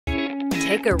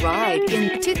Take a ride in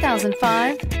the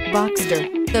 2005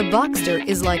 Boxster. The Boxster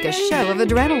is like a show of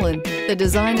adrenaline. The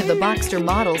design of the Boxster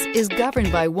models is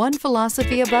governed by one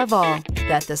philosophy above all,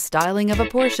 that the styling of a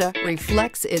Porsche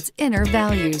reflects its inner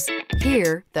values.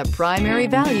 Here, the primary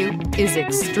value is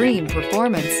extreme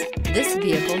performance. This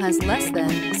vehicle has less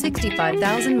than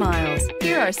 65,000 miles.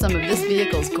 Here are some of this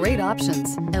vehicle's great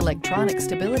options: electronic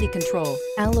stability control,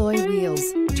 alloy wheels,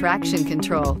 traction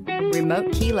control,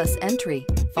 remote keyless entry,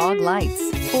 fog lights,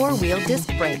 four-wheel disc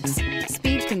brakes,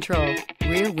 speed control,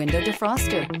 rear window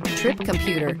defroster, trip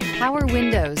computer, power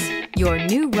windows. Your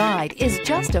new ride is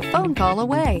just a phone call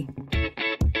away.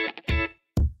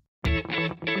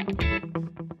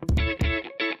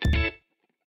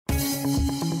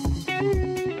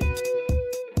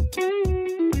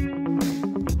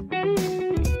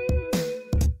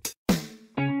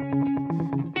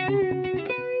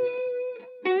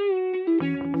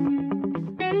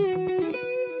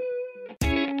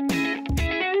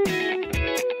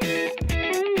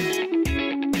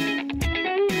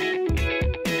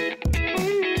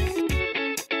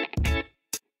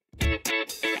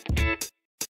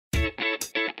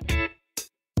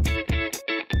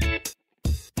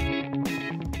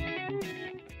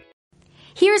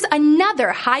 Here's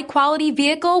another high-quality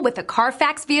vehicle with a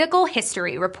CARFAX Vehicle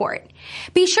History Report.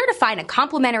 Be sure to find a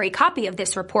complimentary copy of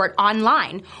this report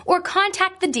online or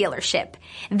contact the dealership.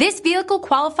 This vehicle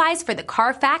qualifies for the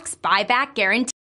CARFAX Buyback Guarantee.